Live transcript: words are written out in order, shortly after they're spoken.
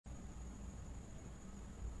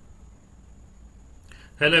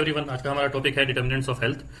Hello everyone, आज का हमारा टॉपिक है डिटर्मिनेंट्स ऑफ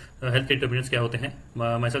हेल्थ। हेल्थ के डिटर्मिनेंट्स क्या होते हैं।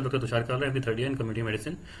 माई सेल्फ डॉक्टर तुषार काला, MD third year in community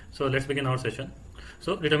medicine. So let's begin our session.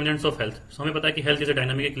 So determinants of health. सो हमें पता है कि health is a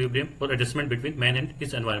dynamic equilibrium और adjustment between man and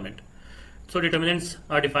his environment. So determinants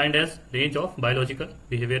are defined as range of biological,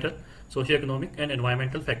 behavioral, socio-economic and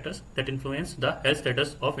environmental factors that influence the health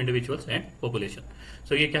status of individuals and population.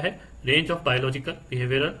 So ये क्या है? Range of biological,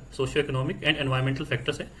 behavioral, socio-economic and environmental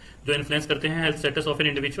factors है जो influence करते हैं health status of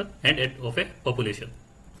an individual and of a population.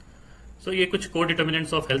 So ये कुछ core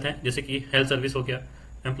determinants of health हैं, जैसे कि health service हो गया,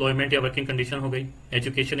 employment या working condition हो गई,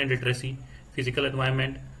 education and literacy, physical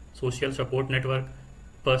environment, social support network,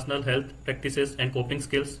 personal health practices and coping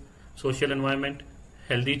skills, social environment,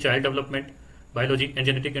 healthy child development, biology and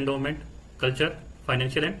genetic endowment, culture,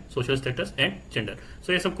 financial and social status and gender.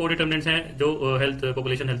 So ये सब core determinants हैं जो health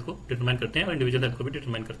population health को determine करते हैं और individual health को भी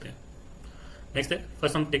determine करते हैं. Next है,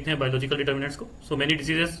 first हम देखते हैं biological determinants को. So many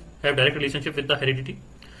diseases have direct relationship with the heredity.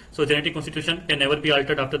 So genetic constitution can never be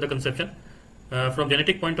altered after the conception. From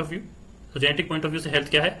genetic point of view, so genetic point of view से health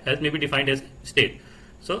क्या है? Health may be defined as state.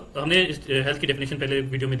 So हमने health की definition पहले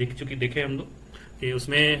video में देखे हम लोग कि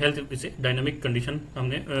उसमें हेल्थ इसे डायनामिक कंडीशन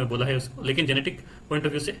हमने बोला है उसको, लेकिन जेनेटिक पॉइंट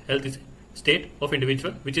ऑफ व्यू से health is state of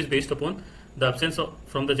individual which is based upon the absence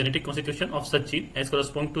from the genetic constitution of such gene as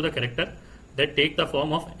correspond to the character that take the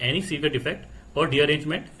form of any severe defect और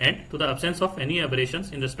डीअरेंजमेंट and to the absence of any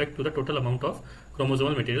aberrations in respect to the total amount of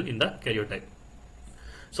chromosomal material in the karyotype.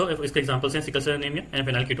 सो इसके examples हैं sickle cell anaemia and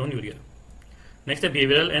फेनाइलकीटोन urea. Next है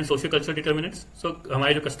behavioural and socio cultural determinants. सो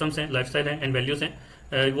हमारे जो customs हैं, lifestyle हैं and values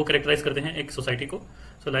हैं, वो characterized करते हैं एक सोसाइटी को.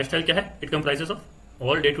 सो लाइफस्टाइल क्या है? It comprises of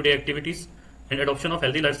all day to day activities and adoption of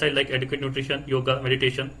healthy lifestyle like adequate nutrition, yoga,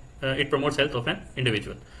 meditation. It promotes health of an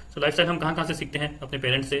individual. So lifestyle हम कहाँ से सीखते हैं? अपने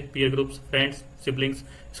पेरेंट्स से, peer groups, friends, siblings,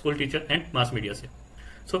 school teacher and mass media से.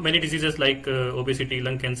 So many diseases like obesity,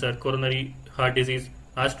 lung cancer, coronary heart disease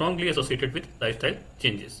are strongly associated with lifestyle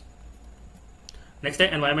changes. Next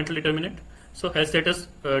है environmental determinant. So health status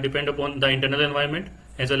depend upon the internal environment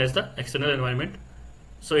as well as the external environment.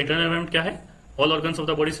 So internal environment क्या है? All organs of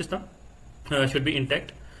the body system should be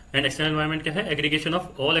intact. And external environment क्या है? Aggregation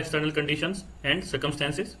of all external conditions and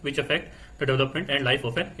circumstances which affect the development and life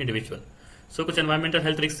of an individual. So कुछ environmental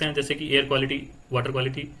health risks हैं जैसे कि air quality, water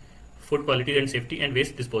quality, food quality and safety and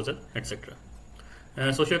waste disposal etc.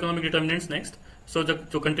 Socio economic determinants next. सो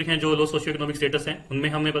जो country हैं जो लो socio economic status हैं उनमें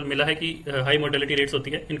हमें मिला है कि हाई मोर्टेलिटी रेट्स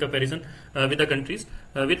होती है in comparison with the countries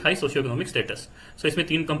with high socio economic status. सो इसमें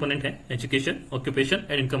तीन कंपोनेंट हैं: education, occupation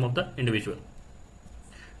and income of the individual.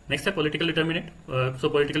 Next है पॉलिटिकल डिटर्मिनेंट. सो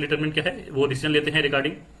पॉलिटिकल डिटर्मिनेंट क्या है? वो डिसीजन लेते हैं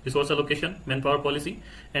regarding resource allocation, man power policy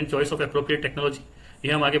and choice of appropriate technology.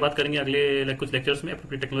 ये हम आगे बात करेंगे अगले कुछ लेक्चर्स में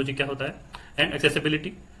एप्रोप्रिएट टेक्नोलॉजी क्या होता है. And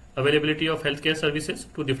accessibility, availability of health care services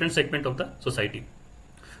to different segment of the society.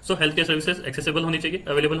 So health care services accessible होनी चाहिए,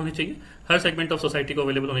 अवेलेबल होनी चाहिए, हर सेगमेंट ऑफ सोसाइटी को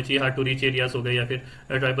अवेलेबल होनी चाहिए. हार्ड टू रीच एरियाज हो गए या फिर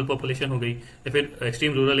ट्राइबल पॉपुलेशन हो गई या फिर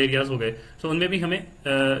एक्सट्रीम रूरल एरियाज हो गए. सो उनमें भी हमें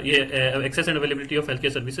ये access and availability of health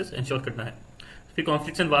care services ensure करना है. फिर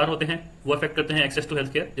कॉन्फ्लिक्ट्स एंड वार होते हैं, वो अफेक्ट करते हैं एक्सेस टू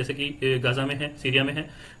हेल्थ केयर, जैसे कि गाजा में है, सीरिया में है.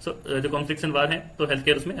 सो जो कॉन्फ्लिक्ट्स एंड वार है तो हेल्थ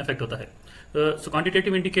केयर उसमें अफेक्ट होता है. सो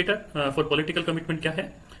quantitative indicator for political commitment क्या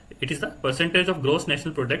है? It is the percentage of gross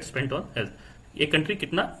national product spent on health. एक कंट्री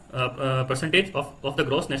कितना percentage of the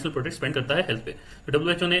gross national product spend करता है हेल्थ पे. तो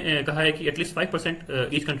डब्ल्यूएचओ ने कहा है कि एटलीस्ट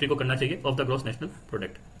 5% ईच कंट्री को करना चाहिए of the gross national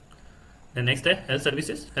product. Next है हेल्थ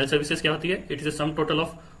सर्विसेज. हेल्थ सर्विसेज क्या होती है? It is a sum total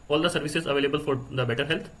of all the services available for the better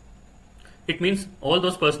health. It means all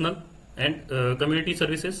those personal and community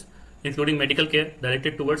services including medical care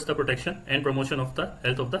directed towards the protection and promotion of the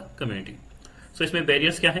health of the community. सो इसमें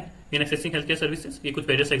barriers क्या है इन accessing health care services? ये कुछ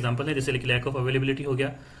barriers example है, जैसे lack of availability हो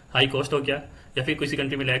गया, high cost हो गया, या फिर किसी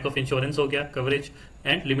कंट्री में लैक ऑफ इंश्योरेंस हो गया, coverage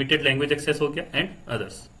and limited language access हो गया and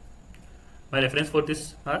others. My reference for this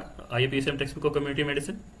are IAPSM text book of community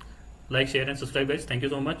medicine. Like, share and subscribe guys. Thank you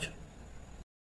so much.